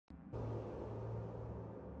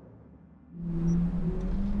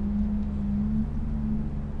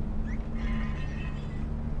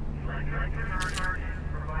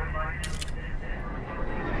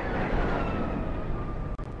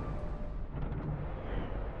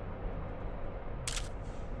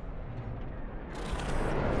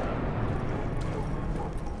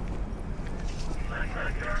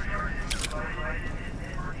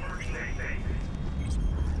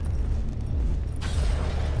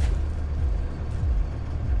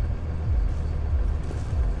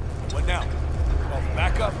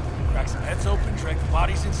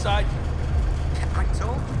things inside? I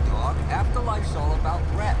told you, dog. Afterlife's all about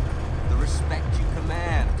rep. The respect you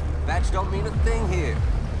command. Badge don't mean a thing here.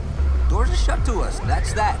 Doors are shut to us,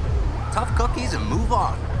 that's that. Tough cookies and move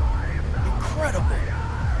on. Incredible.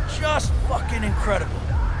 Just fucking incredible.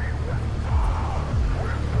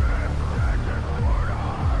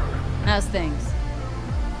 How's things?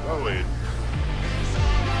 Solid.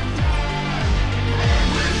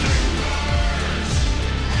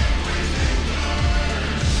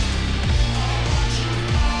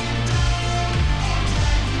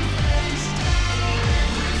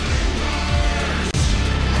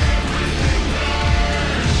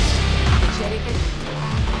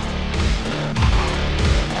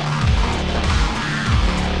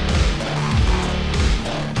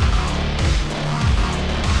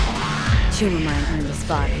 Chulo might earn the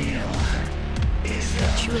spot in your The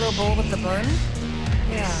Chulo bowl with the bun?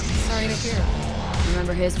 Yeah, sorry to hear.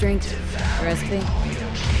 Remember his drink? The recipe?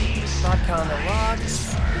 Vodka on the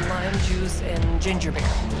rocks, lime juice, and ginger beer.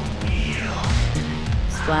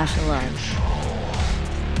 Splash of love.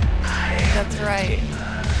 That's right.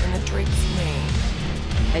 And the drink's me.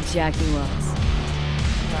 At Jackie Wells.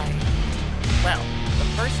 Right. Well, the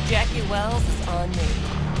first Jackie Wells is on me.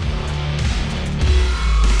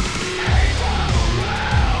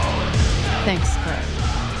 Thanks, Claire.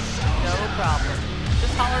 No problem.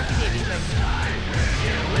 Just holler if you need anything.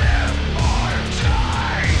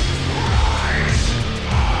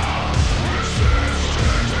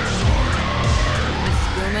 Mrs.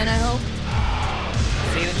 Blumen, I hope?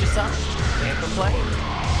 Seen it yourself? Can't complain.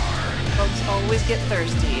 Folks always get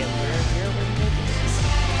thirsty, and we're here when they do.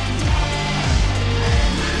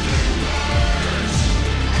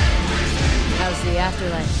 How's the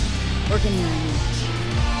afterlife? Working here, I mean.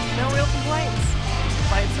 No real complaints.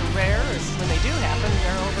 Fights are rare, and when they do happen,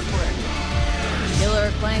 they're over quick.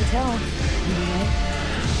 Killer clientele, right?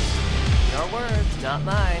 Your words, not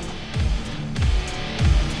mine.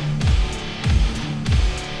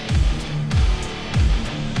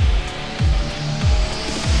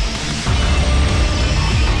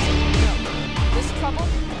 This trouble,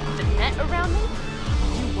 the net around me,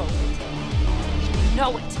 you wrote it. You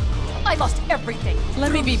know it. I lost everything.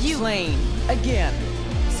 Let me be plain. Again.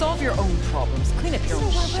 Solve your own problems. Clean up your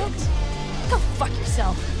own shit. Go fuck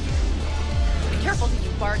yourself. Be careful who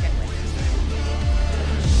you bargain with.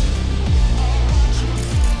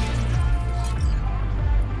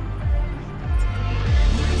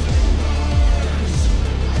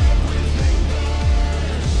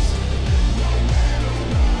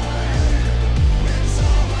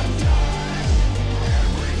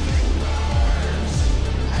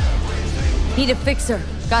 Need a fixer.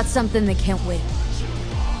 Got something that can't wait.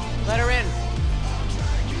 Let her in.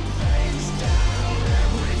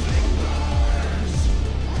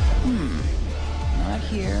 Not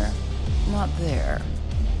here, not there.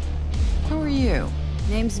 Who are you?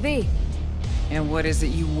 Name's V. And what is it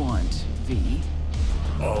you want, V?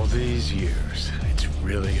 All these years, it's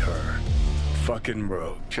really her. Fucking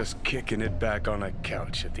rogue, just kicking it back on a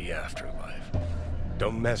couch at the afterlife.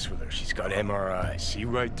 Don't mess with her, she's got MRI. See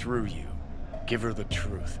right through you. Give her the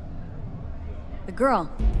truth. The girl.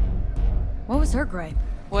 What was her gripe?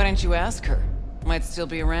 Why didn't you ask her? Might still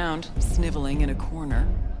be around, sniveling in a corner.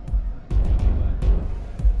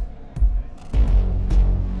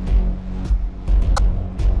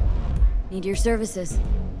 Need your services.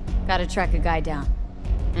 Gotta track a guy down.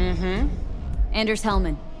 Mm-hmm. Anders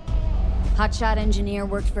Hellman. Hotshot engineer,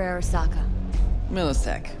 worked for Arasaka.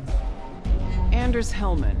 Millisec. Anders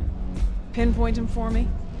Hellman. Pinpoint him for me?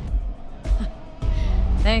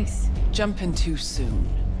 Thanks. Jumping too soon.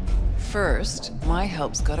 First, my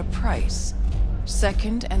help's got a price.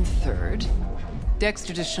 Second and third,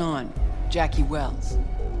 Dexter DeShawn, Jackie Wells,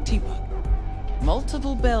 T-Bug.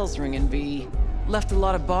 Multiple bells ringing, V. Left a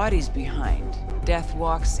lot of bodies behind. Death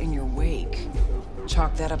walks in your wake.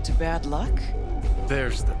 Chalk that up to bad luck?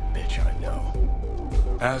 There's the bitch I know.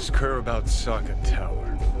 Ask her about Saka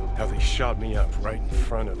Tower. How they shot me up right in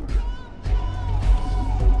front of her.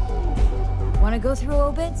 Wanna go through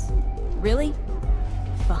obits? Really?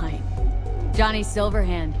 Fine. Johnny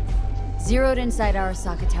Silverhand. Zeroed inside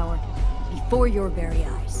Arasaka Tower. Before your very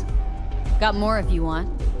eyes. Got more if you want.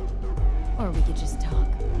 Or we could just talk.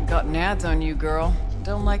 Got nads on you, girl.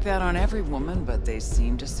 Don't like that on every woman, but they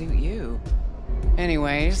seem to suit you.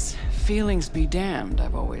 Anyways, feelings be damned,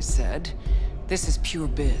 I've always said. This is pure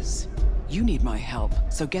biz. You need my help,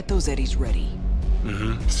 so get those eddies ready.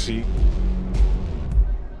 Mm-hmm, see?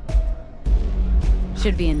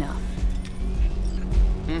 Should be enough.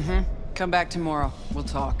 Mm-hmm. Come back tomorrow. We'll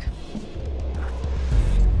talk.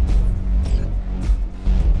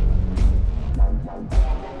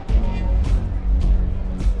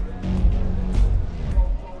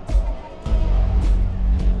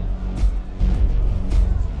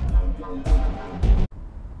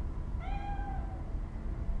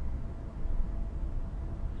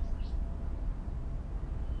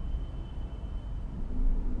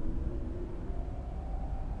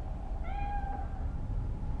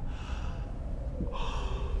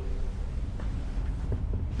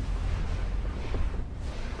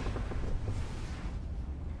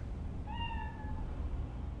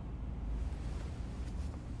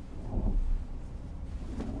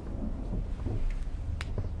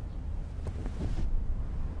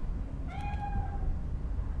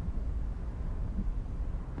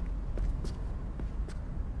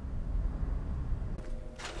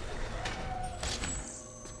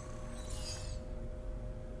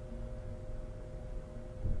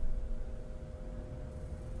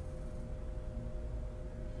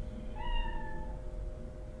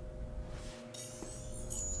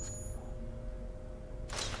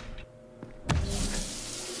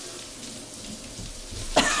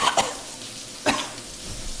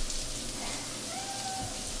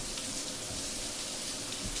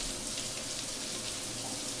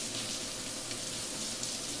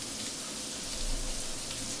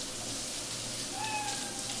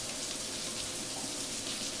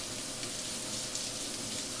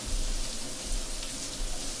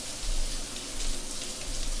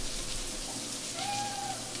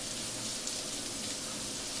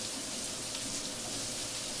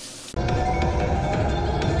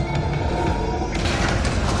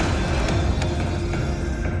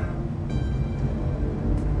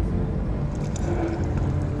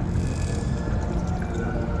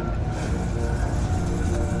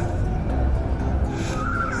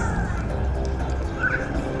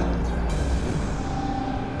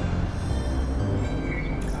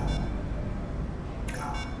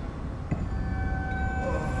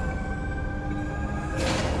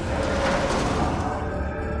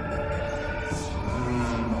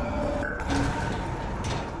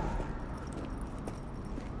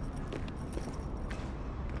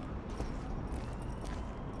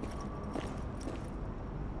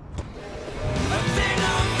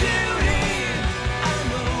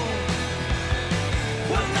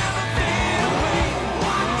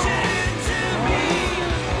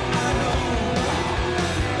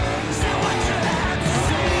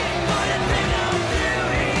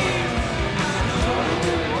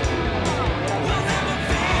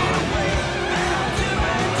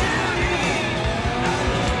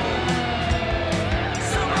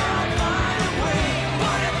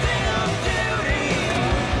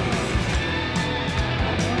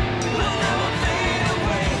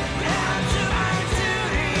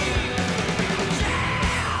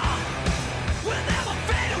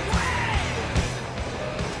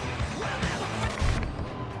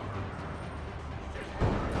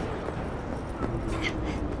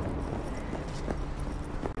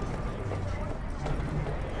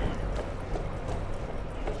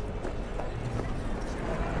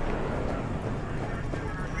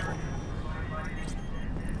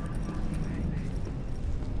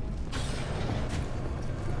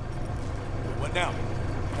 What now?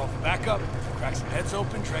 Call for backup? Crack some heads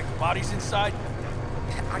open, drag the bodies inside?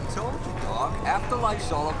 I told you, dog. Afterlife's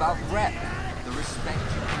all about rep. The respect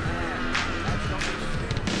you command. That's no big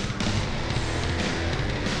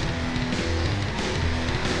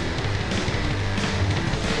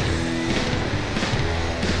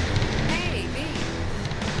Hey, V.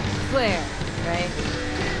 Claire, right?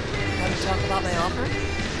 Want to talk about my offer?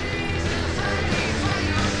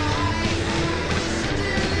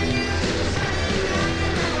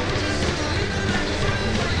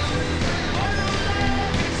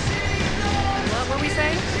 What were we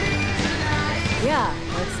saying? Yeah,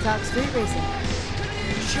 let's talk street racing.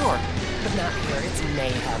 Sure, but not here. It's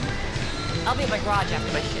mayhem. I'll be at my garage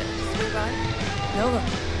after my shift. Swing by? Nova,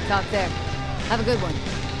 talk there. Have a good one.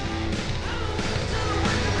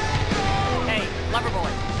 Hey,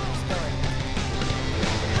 Loverboy.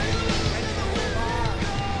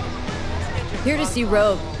 Here to see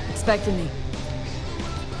Rogue. Expecting me.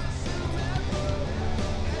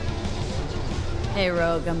 Hey,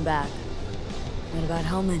 Rogue, I'm back. What about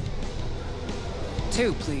Hellman?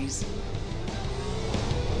 2, please.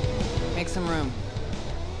 Make some room.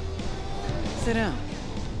 Sit down.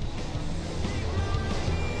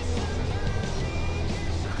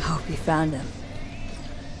 Hope you found him.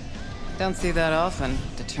 Don't see that often.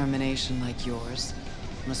 Determination like yours.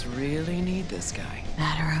 Must really need this guy.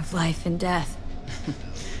 Matter of life and death.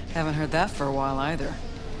 Haven't heard that for a while either.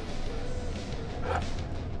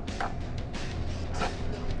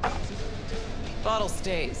 Bottle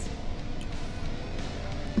stays.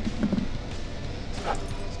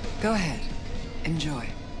 Go ahead. Enjoy.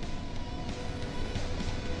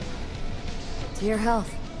 To your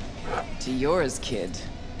health. To yours, kid.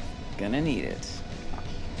 Gonna need it.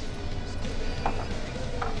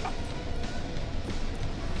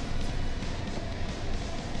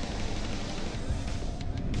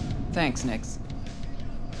 Thanks, Nix.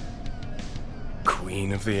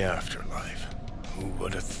 Queen of the afterlife. Who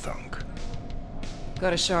would have thunk?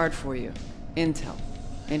 Got a shard for you. Intel.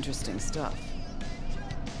 Interesting stuff.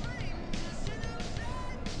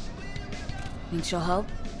 Think she'll help?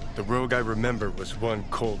 The rogue I remember was one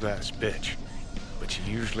cold-ass bitch. But she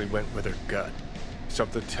usually went with her gut.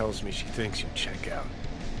 Something tells me she thinks you'd check out.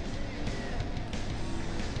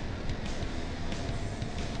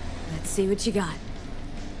 Let's see what you got.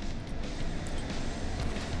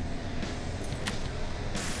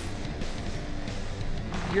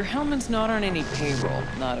 Your Hellman's not on any payroll,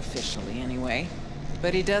 not officially anyway.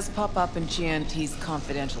 But he does pop up in GNT's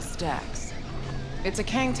confidential stacks. It's a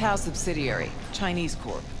Kang Tao subsidiary, Chinese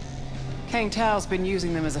corp. Kang Tao's been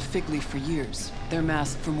using them as a fig leaf for years. They're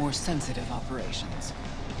masked for more sensitive operations.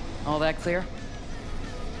 All that clear?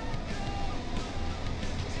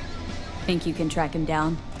 Think you can track him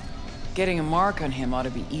down? Getting a mark on him ought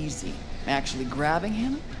to be easy. Actually grabbing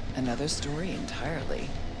him? Another story entirely.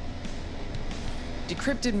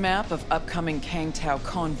 Decrypted map of upcoming Kang Tao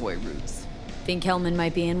convoy routes. Think Hellman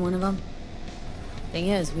might be in one of them? Thing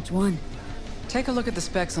is, which one? Take a look at the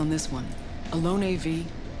specs on this one. A lone AV,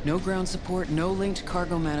 no ground support, no linked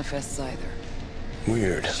cargo manifests either.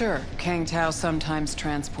 Weird. Sure, Kang Tao sometimes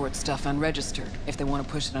transports stuff unregistered if they want to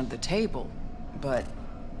push it under the table. But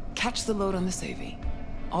catch the load on this AV.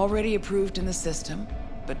 Already approved in the system,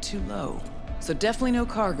 but too low. So definitely no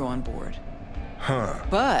cargo on board. Huh.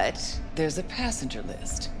 But there's a passenger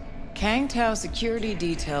list. Kang Tao security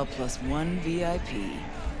detail plus 1 VIP.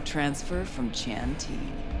 Transfer from Chan T.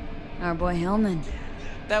 Our boy Hellman.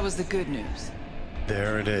 That was the good news.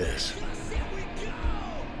 There it is.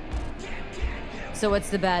 So what's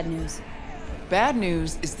the bad news? Bad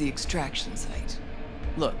news is the extraction site.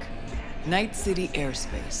 Look, Night City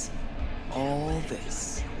airspace. All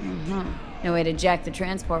this. No way to jack the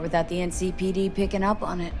transport without the NCPD picking up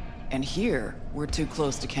on it. And here, we're too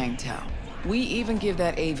close to Kang Tao. We even give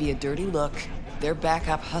that AV a dirty look, their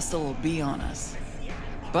backup hustle will be on us.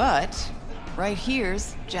 But right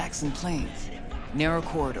here's Jackson Plains. Narrow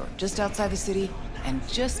corridor, just outside the city, and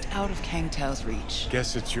just out of Kang Tao's reach.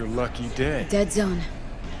 Guess it's your lucky day. Dead zone.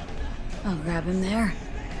 I'll grab him there.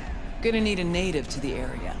 Gonna need a native to the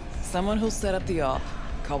area. Someone who'll set up the op,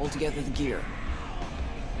 cobble together the gear.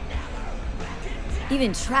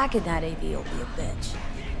 Even tracking that AV will be a bitch.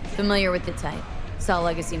 Familiar with the type. Saw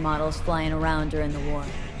legacy models flying around during the war.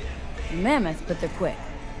 Mammoth, but they're quick.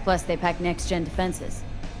 Plus, they pack next-gen defenses.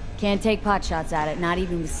 Can't take potshots at it, not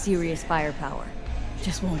even with serious firepower.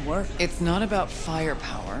 Just won't work. It's not about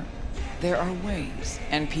firepower. There are ways,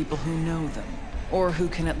 and people who know them. Or who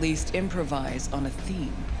can at least improvise on a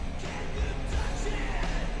theme.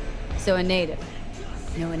 So a native.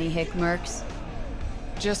 Know any hick mercs?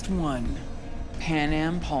 Just one.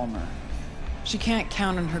 Panam Palmer. She can't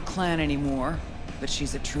count on her clan anymore, but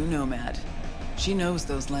she's a true nomad. She knows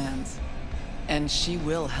those lands. And she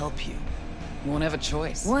will help you. Won't have a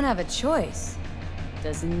choice. Won't have a choice?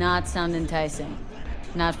 Does not sound enticing.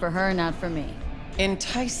 Not for her, not for me.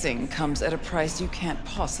 Enticing comes at a price you can't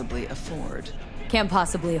possibly afford. Can't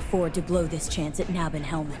possibly afford to blow this chance at Nab and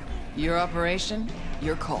Hellman. Your operation,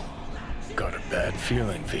 your call. Got a bad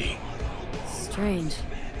feeling, V. Strange.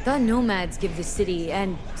 Thought nomads give the city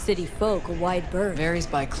and city folk a wide berth. Varies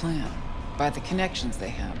by clan, by the connections they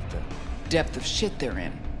have, the depth of shit they're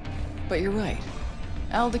in. But you're right.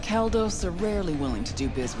 Aldecaldos are rarely willing to do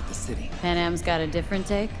biz with the city. Panam's got a different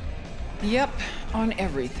take? Yep, on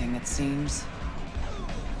everything it seems.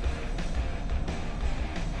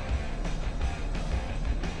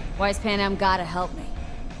 Why's Panam gotta help me?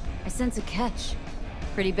 I sense a catch.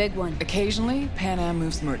 Pretty big one. Occasionally, Panam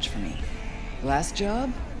moves merch for me. Last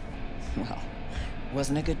job? Well,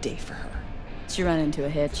 wasn't a good day for her. She run into a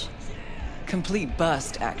hitch. Complete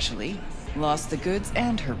bust, actually. Lost the goods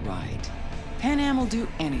and her ride. Panam will do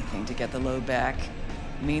anything to get the load back.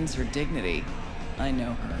 Means her dignity. I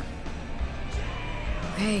know her.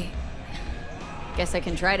 Okay. Guess I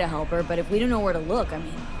can try to help her, but if we don't know where to look, I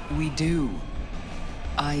mean... We do.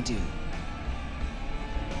 I do.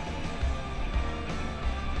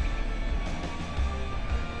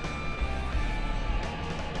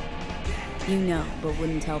 You know, but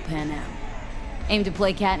wouldn't tell Panam. Aim to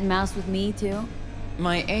play cat and mouse with me, too?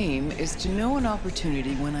 My aim is to know an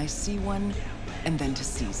opportunity when I see one, and then to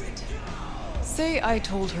seize it. Say I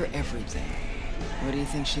told her everything. What do you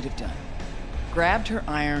think she'd have done? Grabbed her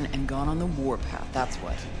iron and gone on the warpath, that's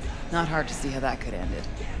what. Not hard to see how that could end it.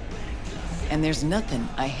 And there's nothing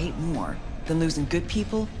I hate more than losing good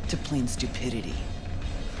people to plain stupidity.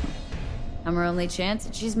 I'm her only chance,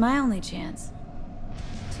 and she's my only chance.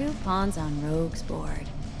 2 pawns on Rogue's board.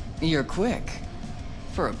 You're quick.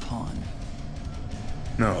 For a pawn.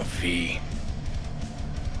 No, V.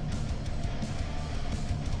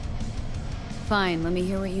 Fine, let me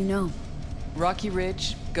hear what you know. Rocky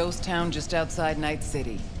Ridge, ghost town just outside Night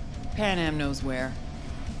City. Panam knows where.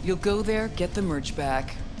 You'll go there, get the merch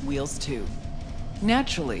back, wheels too.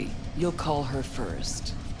 Naturally, you'll call her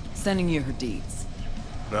first. Sending you her deeds.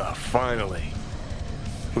 Ah, finally.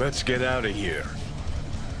 Let's get out of here.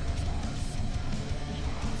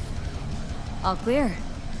 All clear.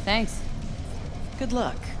 Thanks. Good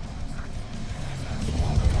luck.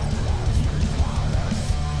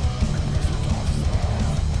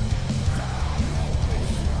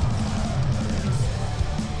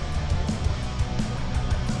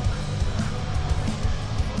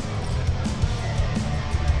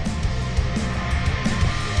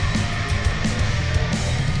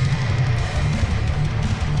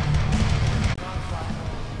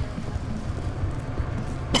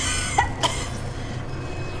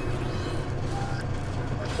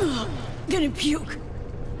 Gonna puke.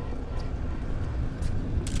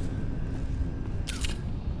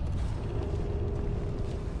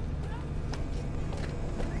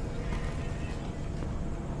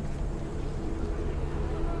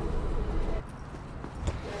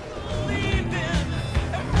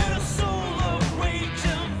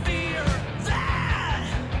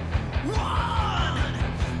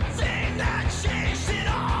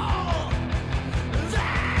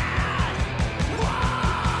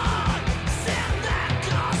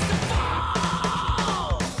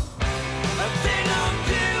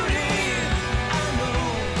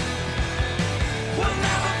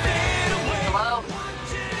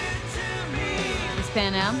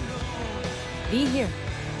 Panam? Be here.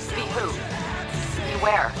 Be who? Be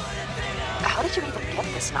where? How did you even get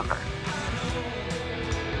this number?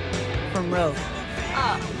 From Rogue.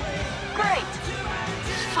 Oh, great!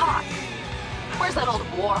 Fuck! Where's that old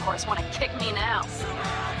warhorse want to kick me now?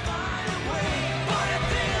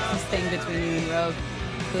 This thing between you and Rogue.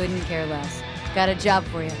 Couldn't care less. Got a job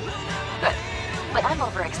for you. Good. But I'm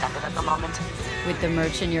overextended at the moment. With the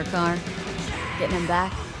merch in your car? Getting him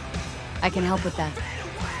back? I can help with that.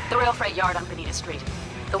 The rail freight yard on Benita Street.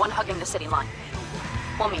 The one hugging the city line.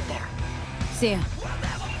 We'll meet there. See ya.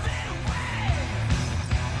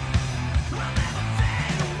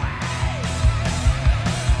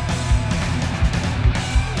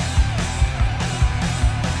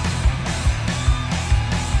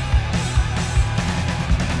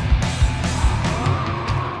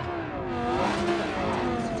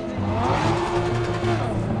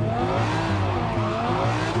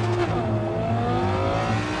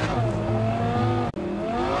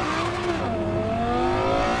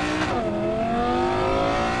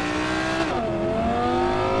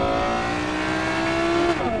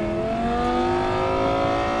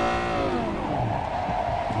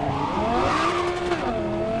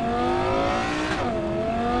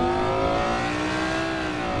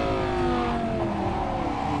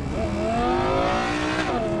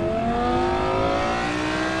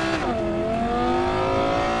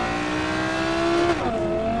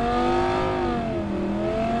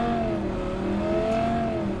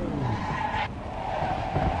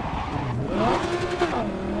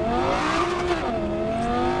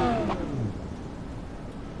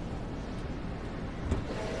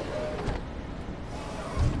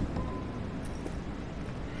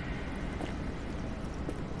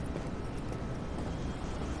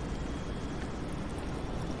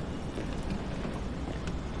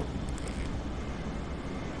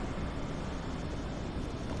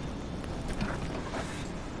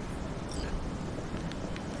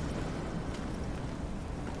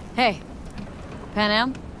 Hey,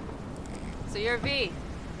 Panam? So you're V.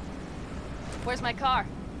 Where's my car?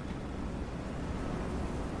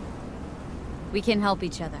 We can help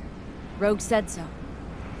each other. Rogue said so.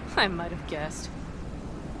 I might have guessed.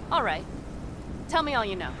 All right. Tell me all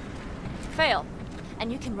you know. Fail,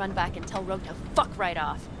 and you can run back and tell Rogue to fuck right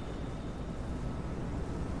off.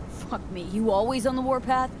 Fuck me, you always on the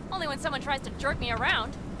warpath? Only when someone tries to jerk me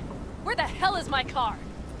around. Where the hell is my car?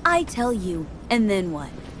 I tell you, and then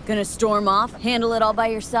what? Gonna storm off, handle it all by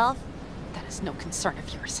yourself? That is no concern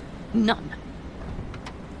of yours. None.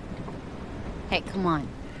 Hey, come on.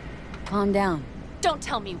 Calm down. Don't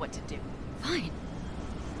tell me what to do. Fine.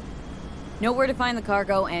 Know where to find the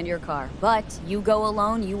cargo and your car, but you go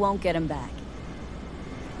alone, you won't get him back.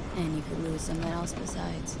 And you could lose something else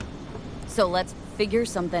besides. So let's figure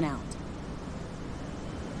something out.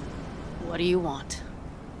 What do you want?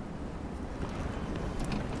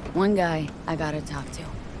 One guy I gotta talk to.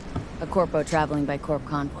 A corpo traveling by corp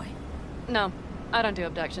convoy. No, I don't do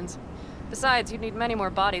abductions. Besides, you'd need many more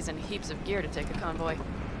bodies and heaps of gear to take a convoy.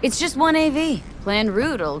 It's just one AV. Planned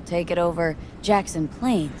route'll take it over Jackson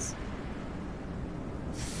Plains.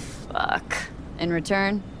 Fuck. In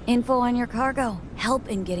return, info on your cargo. Help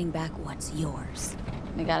in getting back what's yours.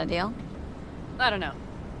 We got a deal? I don't know.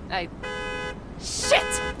 Shit!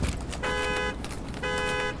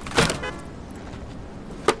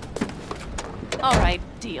 Alright,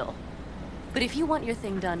 deal. But if you want your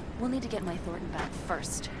thing done, we'll need to get my Thornton back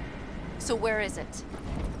first. So where is it?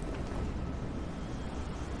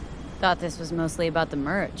 Thought this was mostly about the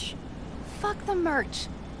merch. Fuck the merch.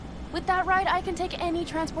 With that ride, I can take any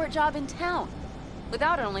transport job in town.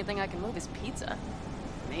 Without it, only thing I can move is pizza.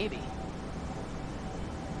 Maybe.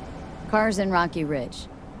 Car's in Rocky Ridge.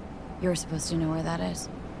 You're supposed to know where that is.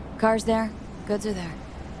 Car's there, goods are there.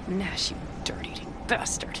 Nash, you dirt-eating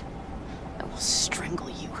bastard. I will strangle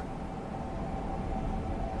you.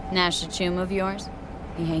 Nash a chum of yours?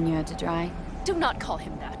 He hang you out to dry? Do not call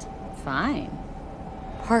him that. Fine.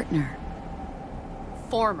 Partner.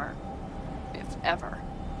 Former. If ever.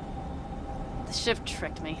 The shift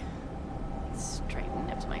tricked me. Straight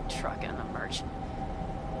nipped my truck and the merch.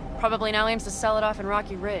 Probably now aims to sell it off in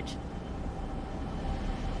Rocky Ridge.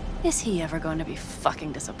 Is he ever going to be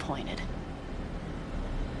fucking disappointed?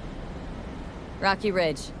 Rocky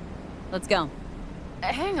Ridge. Let's go.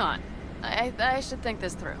 Hang on. I should think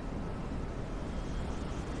this through.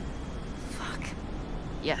 Fuck.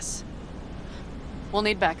 Yes. We'll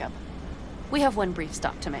need backup. We have one brief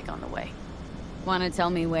stop to make on the way. Wanna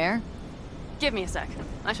tell me where? Give me a sec.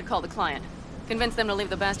 I should call the client. Convince them to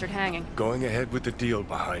leave the bastard hanging. Going ahead with the deal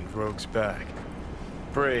behind Rogue's back.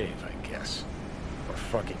 Brave, I guess. Or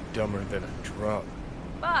fucking dumber than a drum.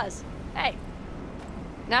 Boz, hey.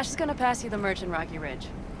 Nash is gonna pass you the merch in Rocky Ridge.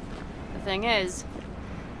 The thing is,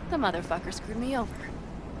 the motherfucker screwed me over.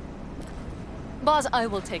 Boz, I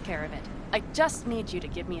will take care of it. I just need you to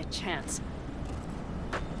give me a chance.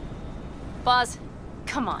 Boz,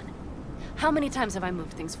 come on. How many times have I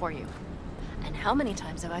moved things for you? And how many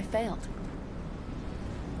times have I failed?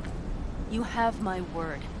 You have my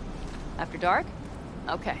word. After dark?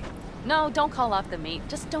 Okay. No, don't call off the meet.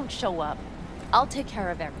 Just don't show up. I'll take care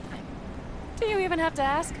of everything. Do you even have to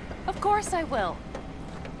ask? Of course I will.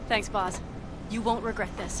 Thanks, Boz. You won't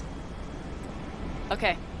regret this.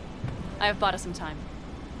 Okay. I have bought us some time.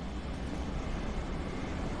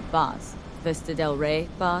 Boss. Vista Del Rey,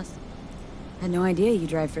 boss? Had no idea you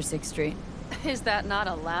drive for 6th Street. Is that not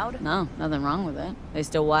allowed? No, nothing wrong with it. They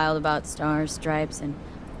still wild about stars, stripes, and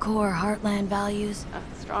core heartland values.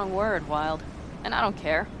 Strong word, wild. And I don't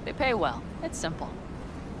care. They pay well. It's simple.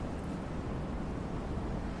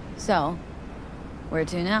 So, where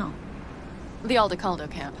to now? The Aldecaldo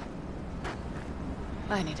camp.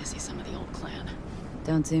 I need to see some of the old clan.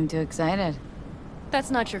 Don't seem too excited.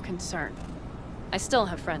 That's not your concern. I still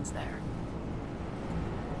have friends there.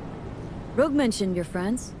 Rogue mentioned your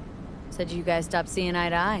friends. Said you guys stopped seeing eye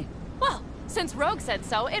to eye. Well, since Rogue said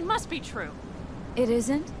so, it must be true. It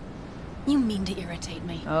isn't? You mean to irritate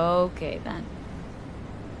me. Okay, then.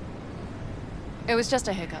 It was just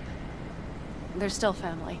a hiccup. They're still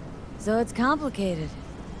family. So it's complicated.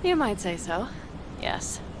 You might say so.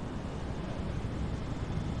 Yes.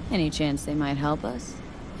 Any chance they might help us?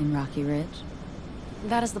 In Rocky Ridge?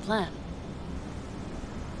 That is the plan.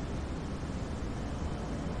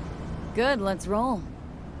 Good, let's roll.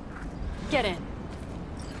 Get in.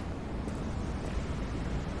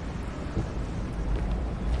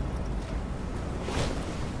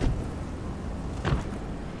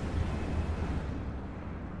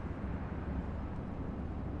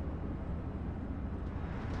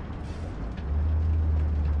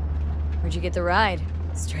 Where'd you get the ride?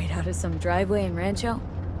 Straight out of some driveway in Rancho?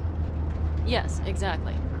 Yes,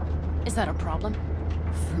 exactly. Is that a problem?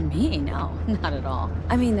 For me, no. Not at all.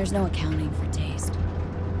 I mean, there's no accounting for taste.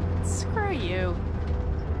 Screw you.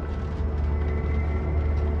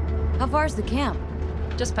 How far's the camp?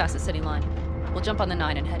 Just past the city line. We'll jump on the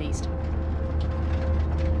 9 and head east.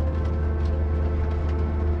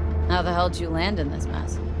 How the hell did you land in this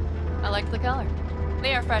mess? I liked the color. The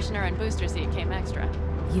air freshener and booster seat came extra.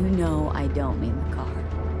 You know I don't mean the car.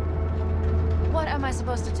 What am I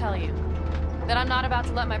supposed to tell you? That I'm not about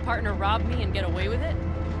to let my partner rob me and get away with it?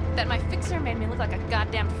 That my fixer made me look like a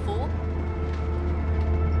goddamn fool?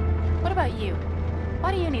 What about you?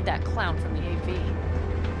 Why do you need that clown from the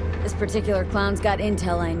AV? This particular clown's got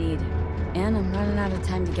intel I need. And I'm running out of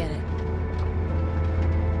time to get it.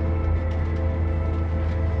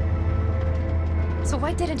 So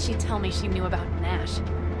why didn't she tell me she knew about Nash?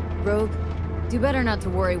 Rogue, do better not to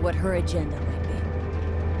worry what her agenda might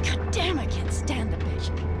be. God damn, I can't stand the bitch.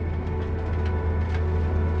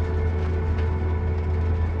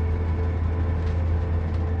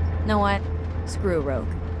 Know what? Screw Rogue.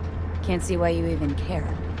 Can't see why you even care.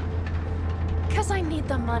 'Cause I need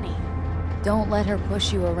the money. Don't let her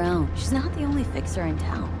push you around. She's not the only fixer in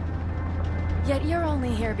town. Yet you're only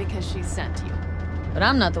here because she sent you. But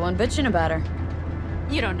I'm not the one bitching about her.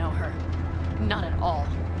 You don't know her. Not at all.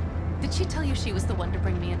 Did she tell you she was the one to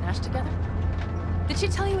bring me and Nash together? Did she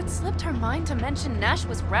tell you it slipped her mind to mention Nash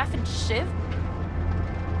was Raph and Shiv?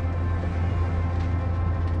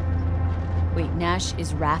 Wait, Nash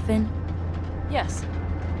is Raffin? Yes.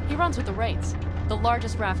 He runs with the Wraiths, the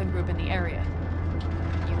largest Raffin group in the area.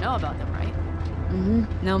 You know about them, right?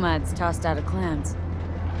 Mm-hmm. Nomads tossed out of clans.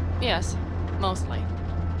 Yes, mostly.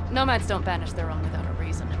 Nomads don't banish their own without a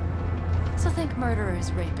reason. So think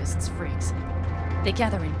murderers, rapists, freaks. They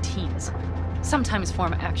gather in teams, sometimes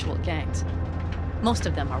form actual gangs. Most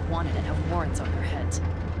of them are wanted and have warrants on their heads.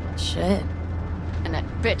 Shit. And that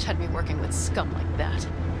bitch had me working with scum like that.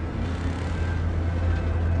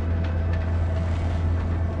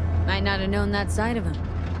 Might not have known that side of him.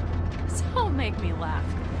 So make me laugh.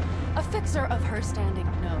 A fixer of her standing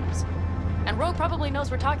knows. And Rogue probably knows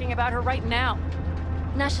we're talking about her right now.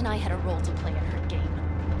 Nash and I had a role to play in her game.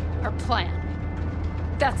 Her plan.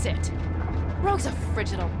 That's it. Rogue's a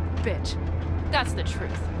frigid old bitch. That's the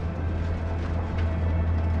truth.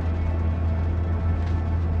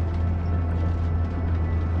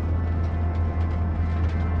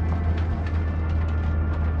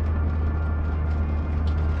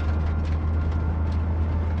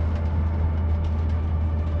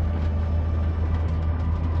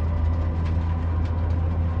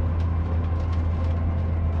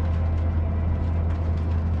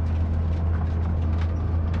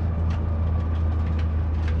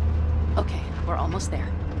 Almost there.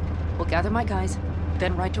 We'll gather my guys,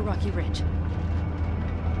 then ride to Rocky Ridge.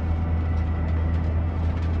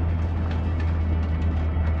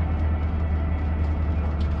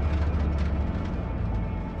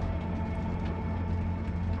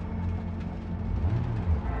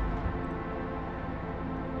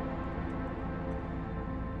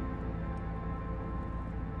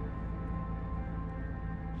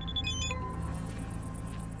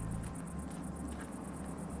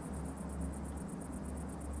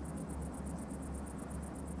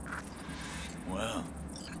 Well,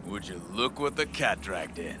 would you look what the cat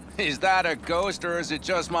dragged in? Is that a ghost or is it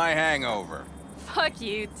just my hangover? Fuck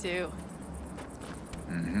you too.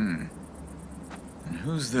 Mm-hmm. And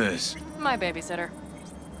who's this? My babysitter.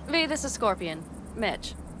 V, this is Scorpion.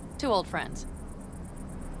 Mitch. 2 old friends.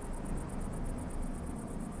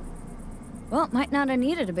 Well, might not have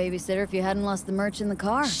needed a babysitter if you hadn't lost the merch in the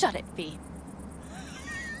car. Shut it, V.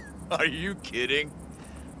 Are you kidding?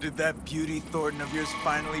 Did that beauty Thornton of yours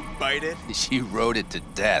finally bite it? She rode it to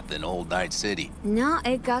death in Old Night City. No,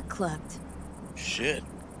 it got clubbed. Shit.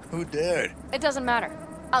 Who dared? It doesn't matter.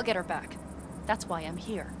 I'll get her back. That's why I'm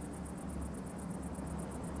here.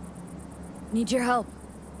 Need your help.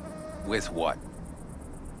 With what?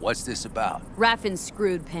 What's this about? Raffin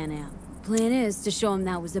screwed Pan Am. Plan is to show him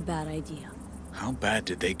that was a bad idea. How bad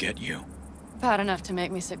did they get you? Bad enough to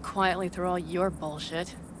make me sit quietly through all your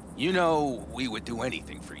bullshit. You know, we would do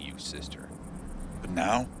anything for you, sister. But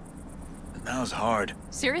now? Now's hard.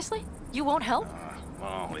 Seriously? You won't help?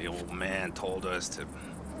 Well, the old man told us to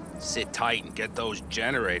sit tight and get those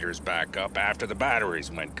generators back up after the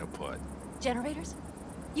batteries went kaput. Generators?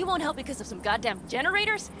 You won't help because of some goddamn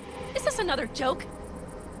generators? Is this another joke?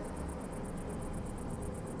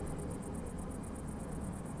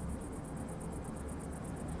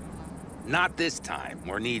 Not this time.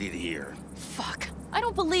 We're needed here. Fuck. I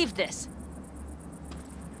don't believe this.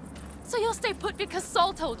 So you'll stay put because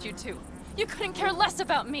Saul told you to. You couldn't care less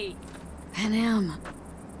about me. Panam.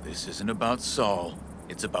 This isn't about Saul.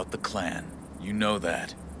 It's about the clan. You know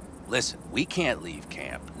that. Listen, we can't leave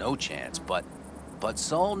camp. No chance, but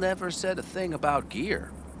Saul never said a thing about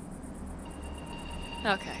gear.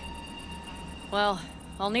 Okay. Well,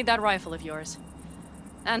 I'll need that rifle of yours.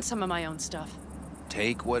 And some of my own stuff.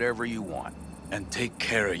 Take whatever you want. And take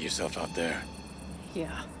care of yourself out there.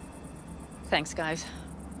 Yeah. Thanks, guys.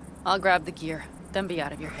 I'll grab the gear, then be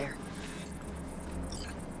out of your hair.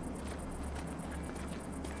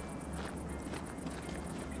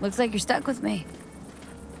 Looks like you're stuck with me.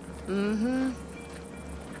 Mm-hmm.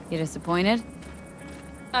 You disappointed?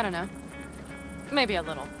 I don't know. Maybe a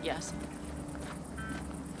little, yes.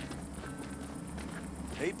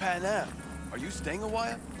 Hey, Panam. Are you staying a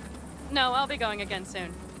while? No, I'll be going again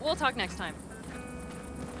soon. We'll talk next time.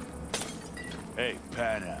 Hey,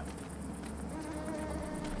 Panam.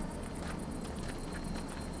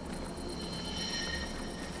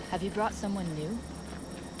 Have you brought someone new?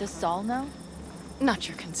 Does Saul know? Not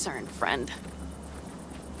your concern, friend.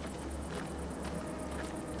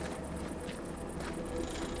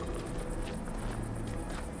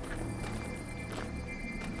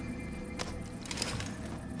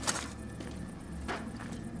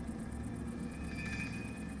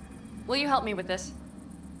 Will you help me with this?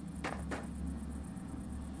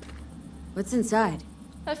 What's inside?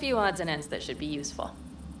 A few odds and ends that should be useful.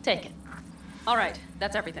 Take it. All right,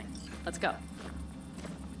 that's everything. Let's go.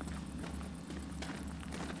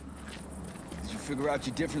 Did you figure out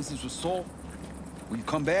your differences with Saul? Will you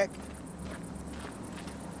come back?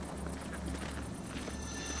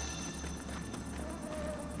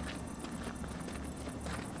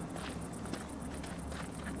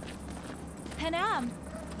 Panam,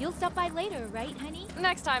 you'll stop by later, right, honey?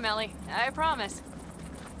 Next time, Ellie. I promise.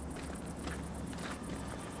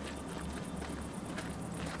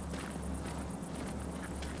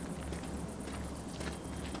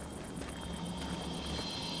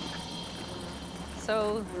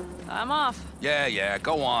 So, I'm off. Yeah,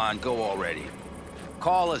 go on, go already.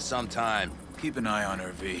 Call us sometime. Keep an eye on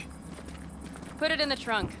her, V. Put it in the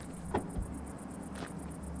trunk.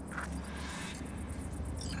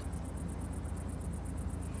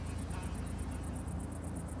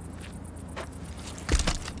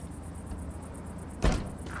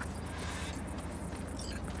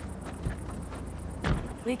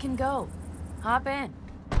 We can go. Hop in.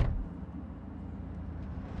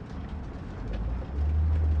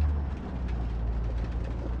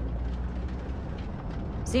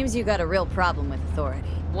 Seems you got a real problem with authority.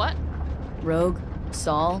 What? Rogue?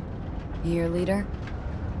 Saul? Your leader?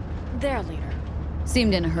 Their leader.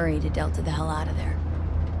 Seemed in a hurry to Delta the hell out of there.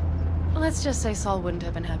 Let's just say Saul wouldn't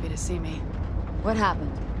have been happy to see me. What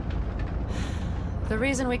happened? The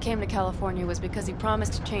reason we came to California was because he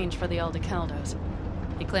promised to change for the Aldecaldos.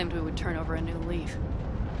 He claimed we would turn over a new leaf.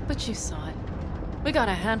 But you saw it. We got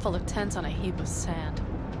a handful of tents on a heap of sand.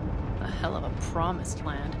 A hell of a promised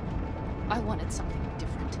land. I wanted something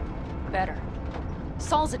different. Better.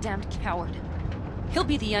 Saul's a damned coward. He'll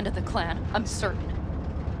be the end of the clan, I'm certain.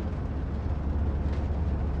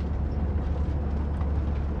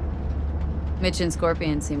 Mitch and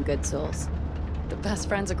Scorpion seem good souls. The best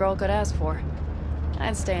friends a girl could ask for.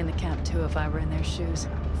 I'd stay in the camp too if I were in their shoes.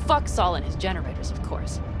 Fuck Saul and his generators, of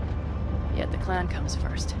course. Yet the clan comes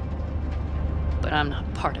first. But I'm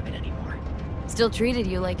not part of it anymore. Still treated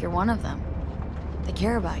you like you're one of them. They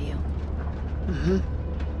care about you. Mm-hmm.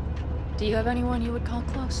 Do you have anyone you would call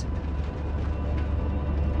close?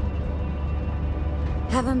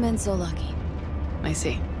 Haven't been so lucky. I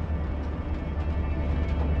see.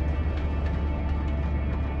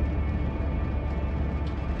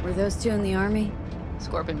 Were those two in the army?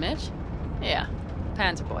 Scorpion Mitch? Yeah.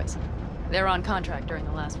 Panzer boys. They were on contract during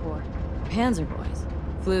the last war. Panzer boys?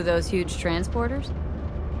 Flew those huge transporters?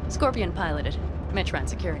 Scorpion piloted. Mitch ran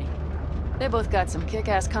security. They both got some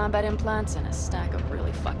kick-ass combat implants and a stack of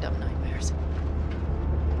really fucked up nightmares.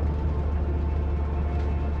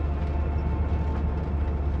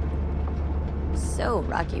 So,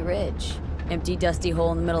 Rocky Ridge. Empty, dusty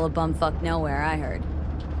hole in the middle of bumfuck nowhere, I heard.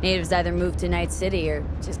 Natives either moved to Night City or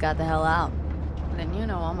just got the hell out. Then you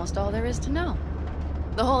know almost all there is to know.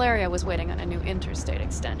 The whole area was waiting on a new interstate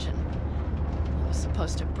extension. It was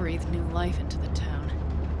supposed to breathe new life into the town.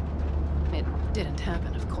 It didn't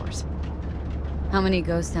happen, of course. How many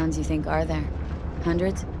ghost towns you think are there?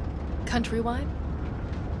 Hundreds? Countrywide?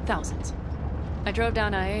 Thousands. I drove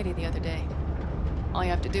down I-80 the other day. All you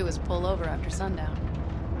have to do is pull over after sundown.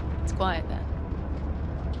 It's quiet then.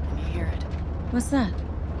 And you hear it. What's that?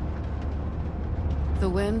 The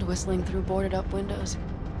wind whistling through boarded-up windows.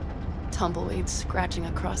 Tumbleweeds scratching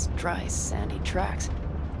across dry, sandy tracks.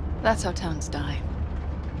 That's how towns die.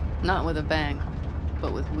 Not with a bang,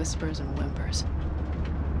 but with whispers and whimpers.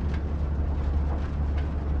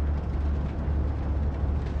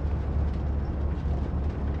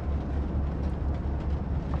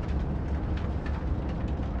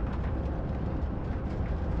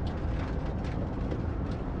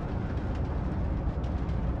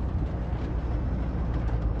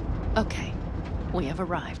 Okay, we have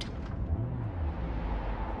arrived.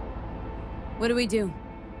 What do we do?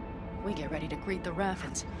 We get ready to greet the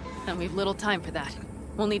Raffins, and we've little time for that.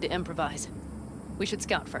 We'll need to improvise. We should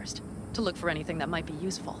scout first, to look for anything that might be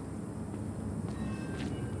useful.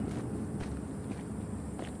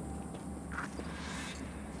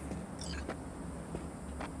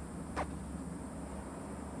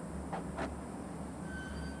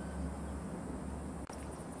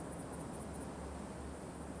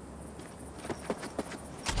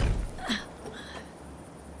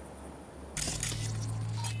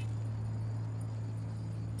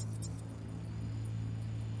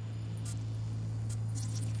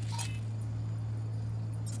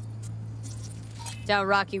 Doubt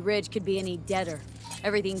Rocky Ridge could be any deader.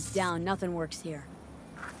 Everything's down, nothing works here.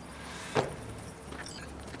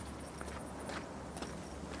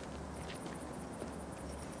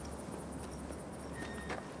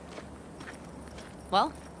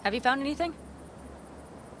 Well, have you found anything?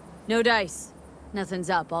 No dice. Nothing's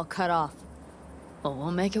up, all cut off. Well,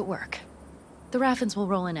 we'll make it work. The Raffins will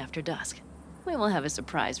roll in after dusk. We will have a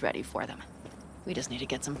surprise ready for them. We just need to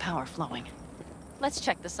get some power flowing. Let's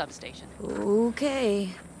check the substation.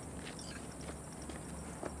 Okay.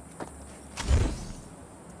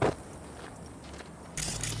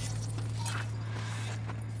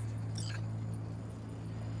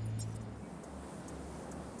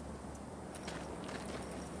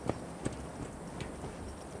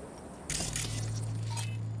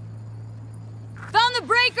 Found the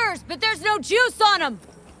breakers, but there's no juice on them!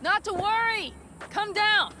 Not to worry! Come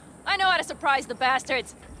down! I know how to surprise the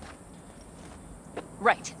bastards!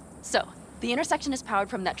 Right. So, the intersection is powered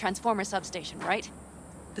from that transformer substation, right?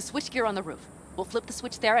 The switchgear on the roof. We'll flip the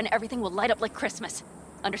switch there and everything will light up like Christmas.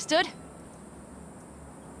 Understood?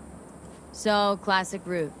 So, classic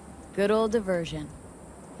route. Good old diversion.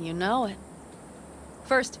 You know it.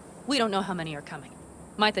 First, we don't know how many are coming.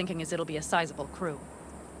 My thinking is it'll be a sizable crew.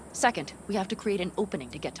 Second, we have to create an opening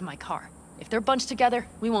to get to my car. If they're bunched together,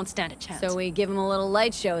 we won't stand a chance. So we give them a little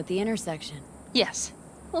light show at the intersection. Yes.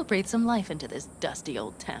 We'll breathe some life into this dusty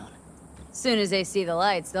old town. Soon as they see the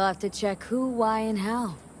lights, they'll have to check who, why, and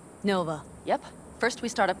how. Nova. Yep. First we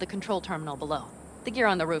start up the control terminal below. The gear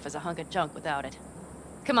on the roof is a hunk of junk without it.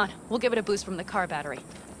 Come on, we'll give it a boost from the car battery.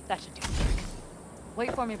 That should do the trick.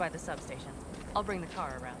 Wait for me by the substation. I'll bring the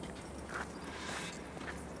car around.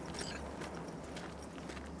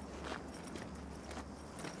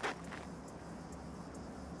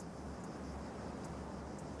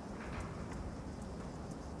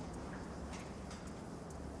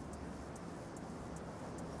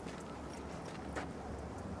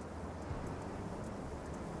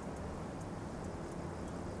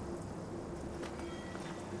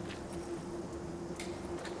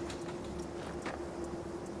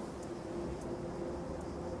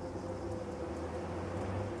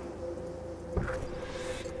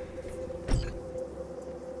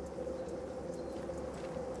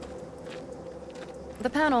 The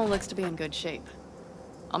panel looks to be in good shape.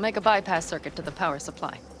 I'll make a bypass circuit to the power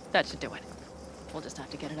supply. That should do it. We'll just have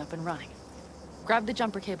to get it up and running. Grab the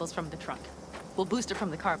jumper cables from the trunk. We'll boost it from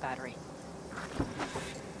the car battery.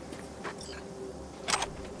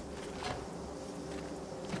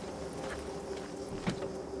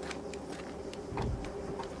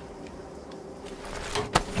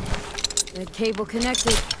 Good cable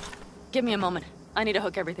connected. Give me a moment. I need to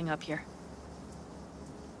hook everything up here.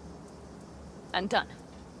 And done.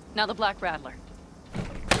 Now the Black Rattler.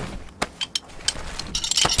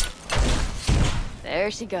 There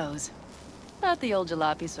she goes. Thought the old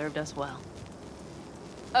jalopy served us well.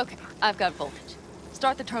 Okay, I've got voltage.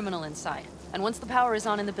 Start the terminal inside. And once the power is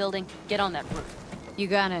on in the building, get on that roof. You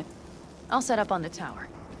got it. I'll set up on the tower.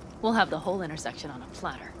 We'll have the whole intersection on a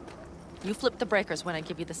platter. You flip the breakers when I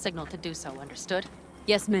give you the signal to do so, understood?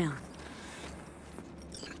 Yes, ma'am.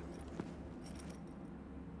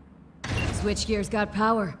 Switchgear's got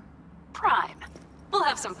power. Prime. We'll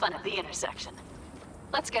have some fun at the intersection.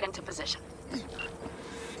 Let's get into position.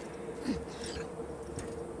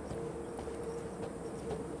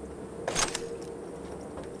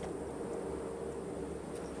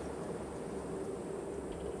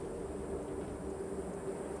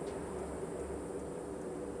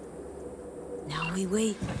 Now we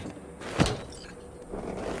wait.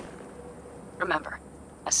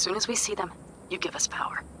 soon as we see them, you give us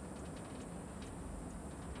power.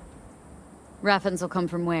 Raffens will come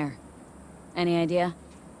from where? Any idea?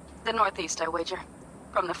 The northeast, I wager.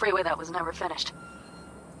 From the freeway that was never finished.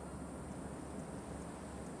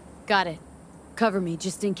 Got it. Cover me,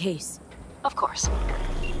 just in case. Of course.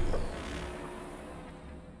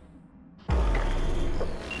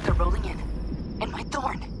 They're rolling in. And my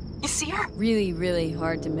Thorn. You see her? Really, really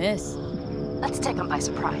hard to miss. Let's take them by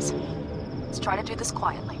surprise. Let's try to do this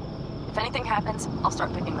quietly. If anything happens, I'll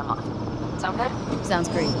start picking them off. Sound good? Sounds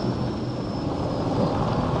great.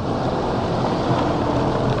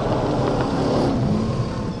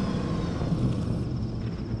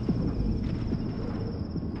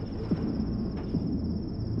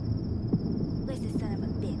 Listen, son of a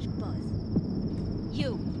bitch, Buzz.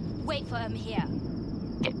 You, wait for him here.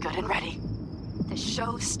 Get good and ready. The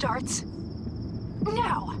show starts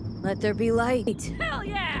now. Let there be light. Hell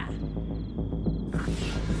yeah!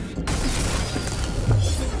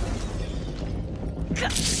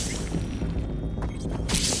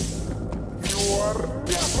 You are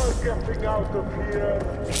never getting out of here.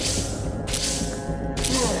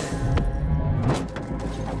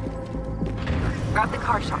 Grab the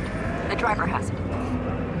car shot. The driver has it.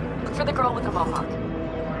 Look for the girl with the mohawk.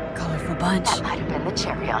 Colorful bunch. That might have been the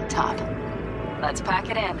cherry on top. Let's pack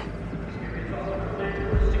it in.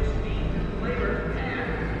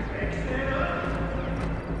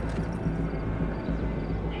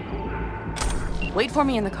 Wait for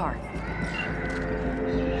me in the car.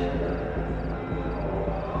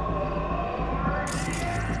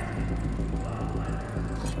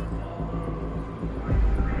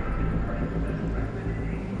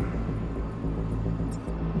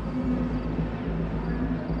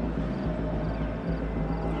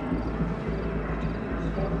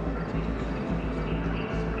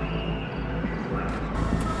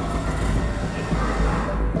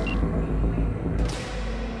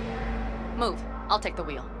 Move. I'll take the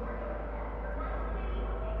wheel.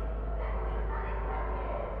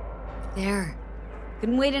 There.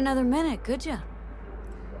 Couldn't wait another minute, could ya?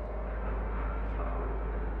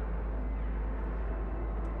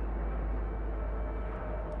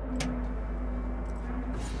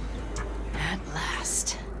 At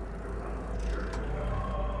last.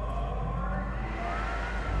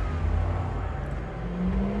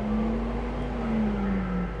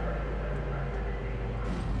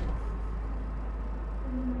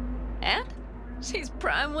 And? She's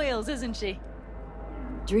prime wheels, isn't she?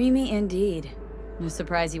 Dreamy indeed. No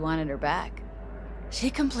surprise you wanted her back. She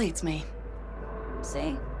completes me.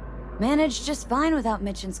 See? Managed just fine without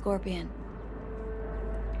Mitch and Scorpion.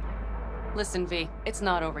 Listen, V, it's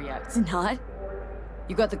not over yet. It's not?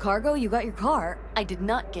 You got the cargo, you got your car. I did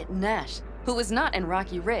not get Nash, who was not in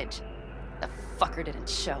Rocky Ridge. The fucker didn't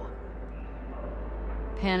show.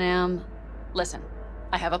 Panam. Listen,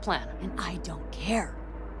 I have a plan. And I don't care.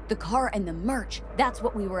 The car and the merch, that's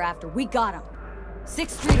what we were after. We got them. 6th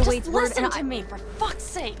Street awaits word Just and listen to me, for fuck's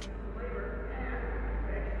sake!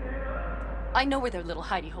 I know where their little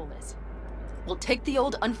hidey hole is. We'll take the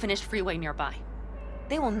old unfinished freeway nearby.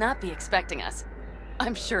 They will not be expecting us.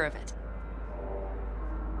 I'm sure of it.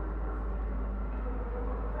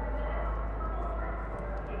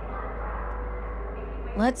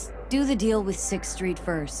 Let's do the deal with 6th Street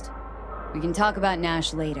first. We can talk about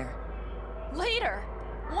Nash later. Later?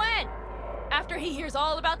 When? After he hears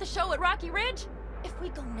all about the show at Rocky Ridge? If we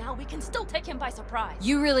go now, we can still take him by surprise.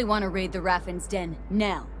 You really want to raid the Raffens' den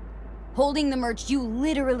now. Holding the merch you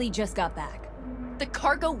literally just got back. The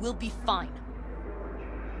cargo will be fine.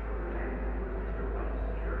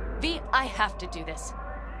 V, I have to do this.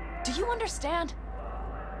 Do you understand?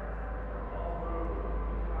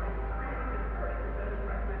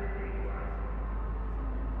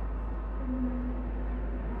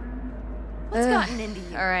 What's gotten into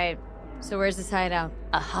you? All right, so where's this hideout?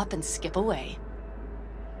 A hop and skip away.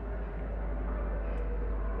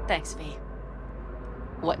 Thanks, V.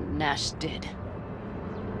 What Nash did.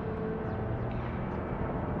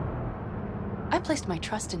 I placed my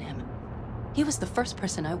trust in him. He was the first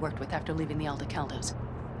person I worked with after leaving the Aldecaldos,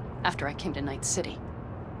 after I came to Night City.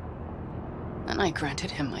 And I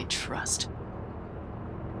granted him my trust.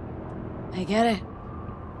 I get it.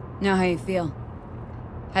 Know how you feel.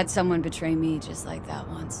 Had someone betray me just like that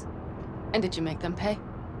once. And did you make them pay?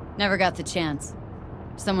 Never got the chance.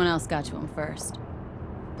 Someone else got to him first.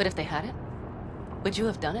 But if they had it, would you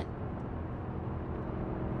have done it?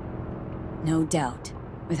 No doubt.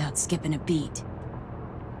 Without skipping a beat.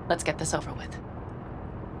 Let's get this over with.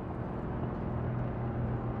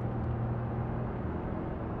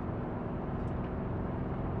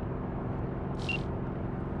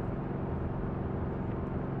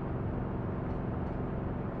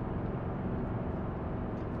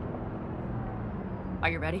 Are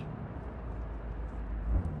you ready?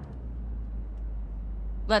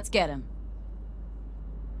 Let's get him.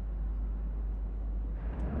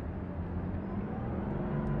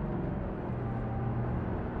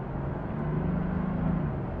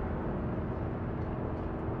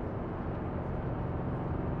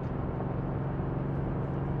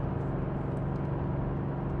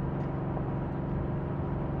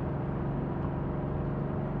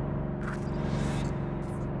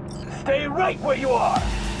 Stay right where you are!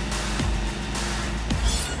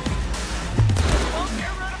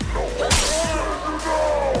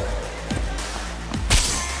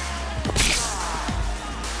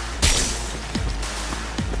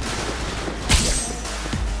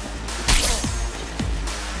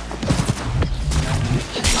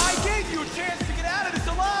 I gave you a chance to get out of this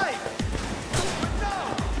alive! But no!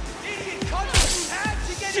 Idiot cunt! Had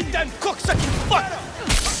to get in! Sit down, cocksucking fuck!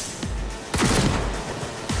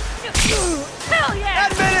 Hell yeah!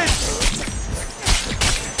 Admit it!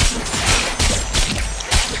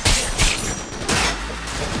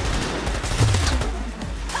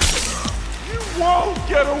 You won't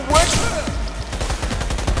get away!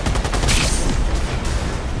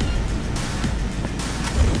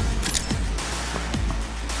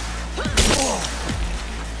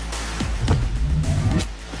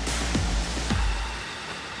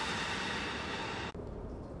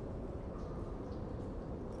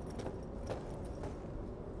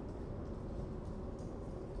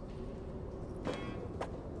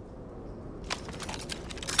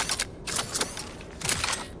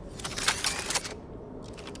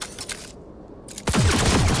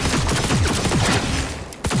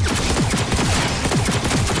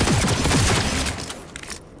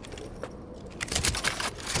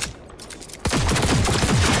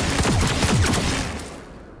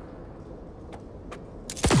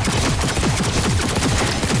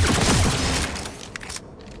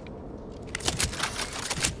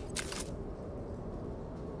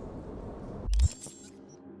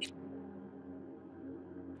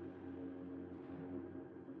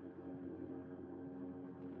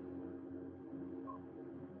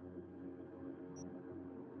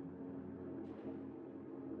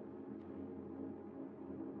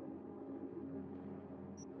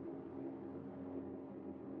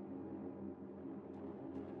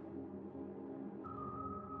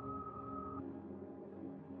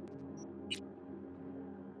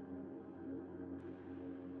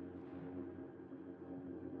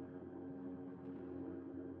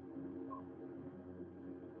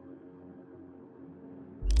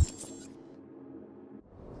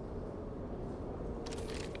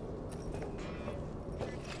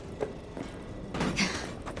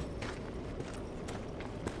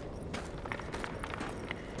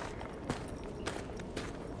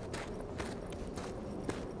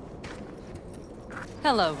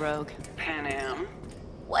 Hello, Rogue. Panam.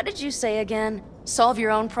 What did you say again? Solve your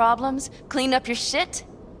own problems? Clean up your shit?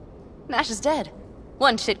 Nash is dead.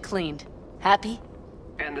 One shit cleaned. Happy?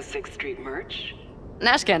 And the 6th Street merch?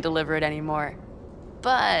 Nash can't deliver it anymore.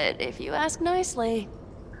 But if you ask nicely,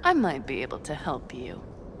 I might be able to help you.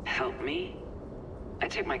 Help me? I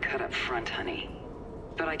took my cut up front, honey.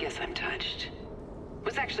 But I guess I'm touched.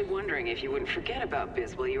 Was actually wondering if you wouldn't forget about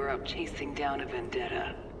Biz while you were out chasing down a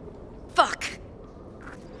vendetta. Fuck!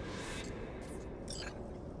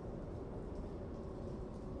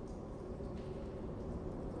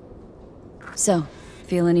 So,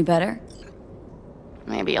 feel any better?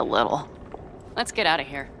 Maybe a little. Let's get out of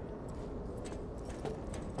here.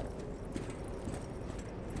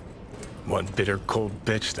 One bitter, cold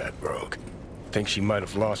bitch, that rogue. Think she might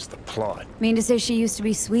have lost the plot. Mean to say she used to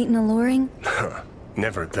be sweet and alluring?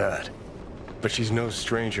 Never that. But she's no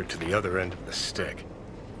stranger to the other end of the stick.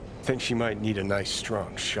 Think she might need a nice,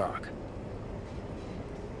 strong shock.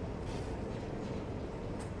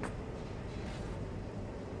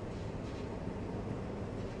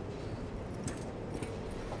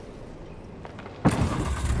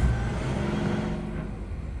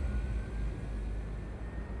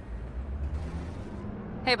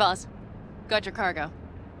 Hey, boss. Got your cargo.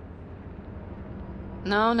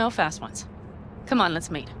 No fast ones. Come on, let's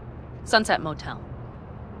meet. Sunset Motel.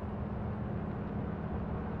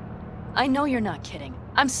 I know you're not kidding.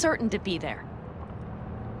 I'm certain to be there.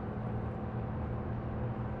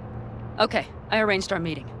 Okay, I arranged our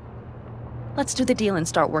meeting. Let's do the deal and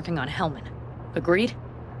start working on Hellman. Agreed?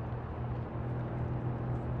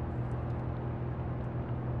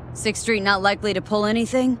 6th Street not likely to pull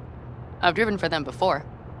anything? I've driven for them before.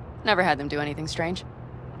 Never had them do anything strange.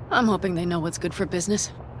 I'm hoping they know what's good for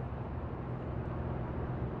business.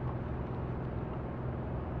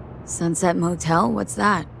 Sunset Motel? What's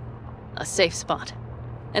that? A safe spot.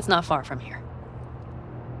 It's not far from here.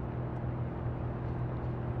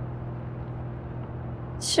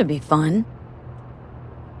 Should be fun.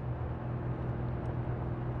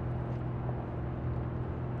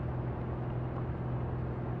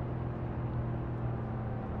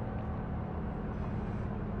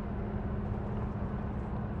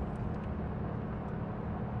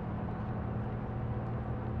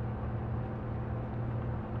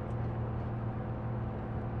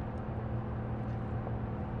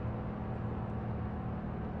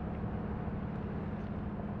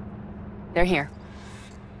 They're here.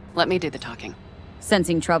 Let me do the talking.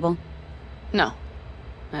 Sensing trouble? No.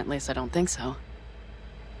 At least I don't think so.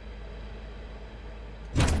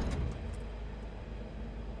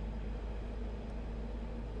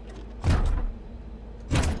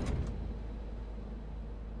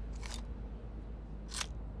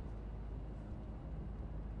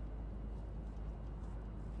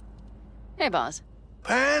 Hey, boss.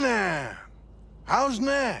 Panam! How's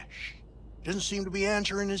Nash? Doesn't seem to be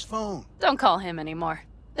answering his phone. Don't call him anymore.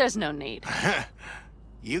 There's no need.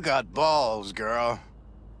 You got balls, girl.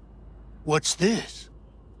 What's this?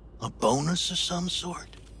 A bonus of some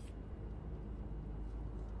sort?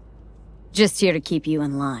 Just here to keep you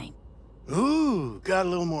in line. Ooh, got a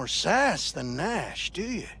little more sass than Nash, do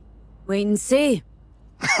you? Wait and see.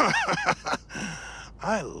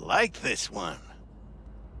 I like this one.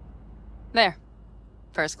 There.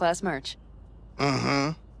 First class merch.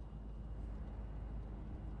 Mm-hmm.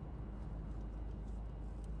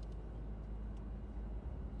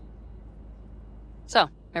 So,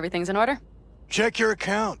 everything's in order? Check your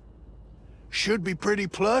account. Should be pretty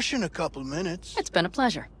plush in a couple minutes. It's been a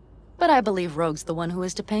pleasure. But I believe Rogue's the one who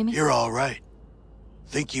is to pay me. You're all right.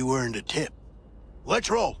 Think you earned a tip. Let's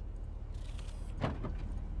roll.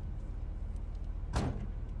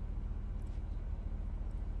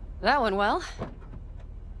 That went well.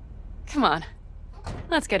 Come on.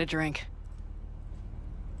 Let's get a drink.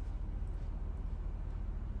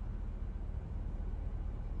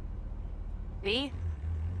 V?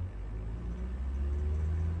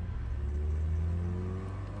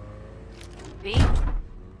 V?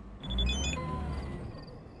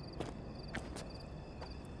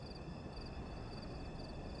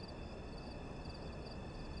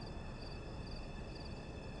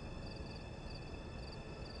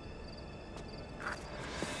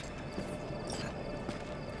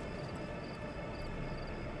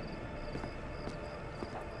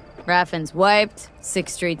 Raffin's wiped,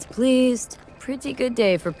 6 streets pleased. Pretty good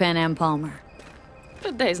day for Panam Palmer.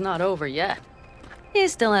 The day's not over yet. You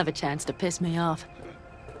still have a chance to piss me off.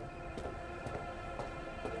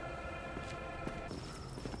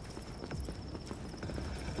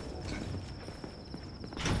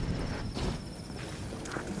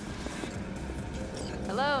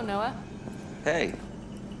 Hello, Noah. Hey,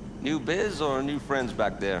 new biz or new friends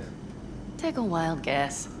back there? Take a wild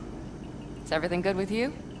guess. Is everything good with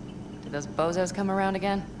you? Did those bozos come around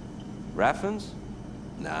again? Raffins?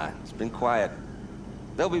 Nah, it's been quiet.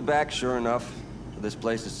 They'll be back, sure enough. But this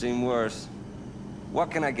place has seemed worse.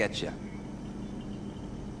 What can I get you?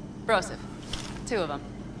 Broseph. 2 of them.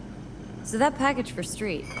 So that package for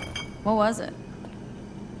Street, what was it?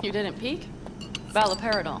 You didn't peek?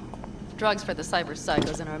 Valoperidol. Drugs for the cyber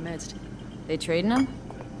psychos in our midst. They trading them?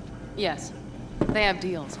 Yes. They have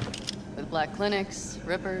deals. With black clinics,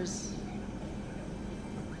 rippers.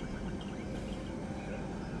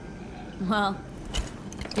 Well,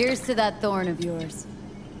 here's to that thorn of yours.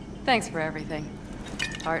 Thanks for everything,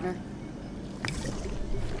 partner.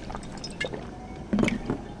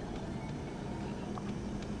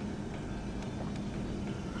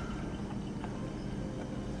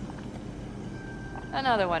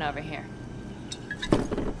 Another one over here.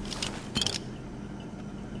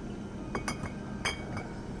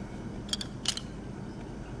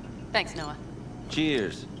 Thanks, Noah.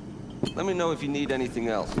 Cheers. Let me know if you need anything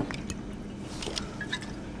else.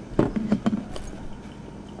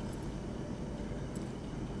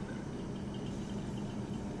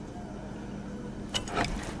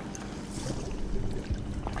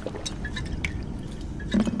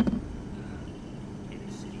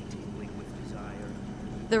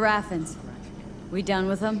 The Raffins. We done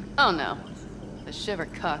with them? Oh no. The shiver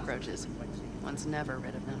cockroaches. One's never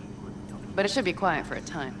rid of them. But it should be quiet for a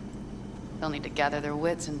time. They'll need to gather their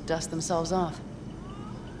wits and dust themselves off.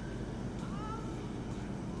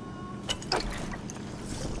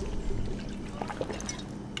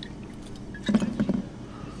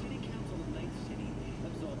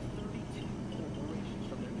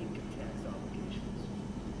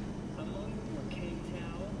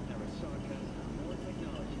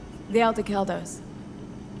 The Aldecaldos.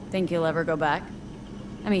 Think you'll ever go back?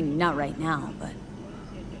 I mean, not right now, but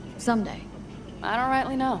someday. I don't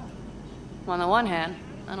rightly know. On the one hand,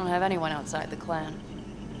 I don't have anyone outside the clan.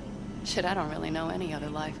 Shit, I don't really know any other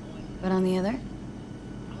life. But on the other?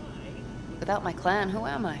 Without my clan, who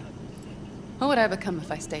am I? Who would I become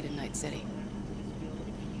if I stayed in Night City?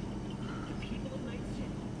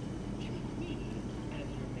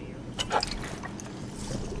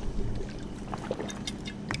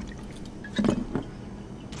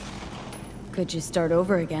 Could just start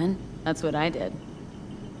over again. That's what I did.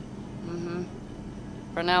 Mm-hmm.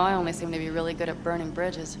 For now, I only seem to be really good at burning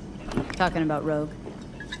bridges. Talking about Rogue.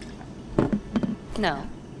 No,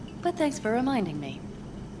 but thanks for reminding me.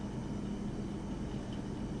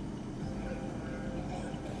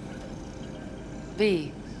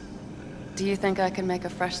 V, do you think I can make a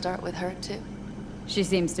fresh start with her, too? She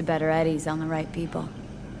seems to better at ease on the right people.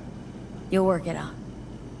 You'll work it out.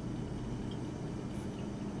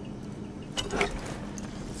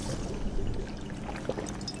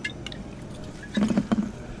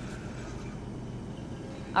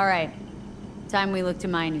 All right. Time we look to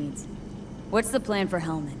my needs. What's the plan for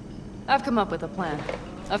Hellman? I've come up with a plan.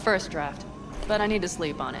 A first draft. But I need to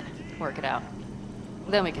sleep on it. Work it out.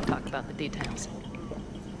 Then we can talk about the details.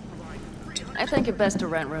 I think it best to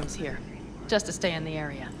rent rooms here. Just to stay in the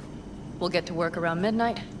area. We'll get to work around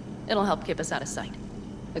midnight. It'll help keep us out of sight.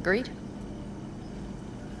 Agreed?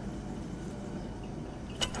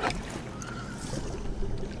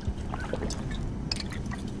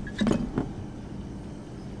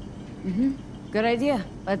 Mm-hmm. Good idea.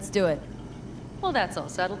 Let's do it. Well, that's all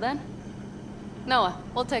settled then. Noah,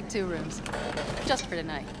 we'll take 2 rooms. Just for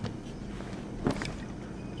tonight.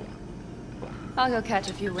 I'll go catch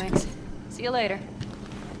a few winks. See you later.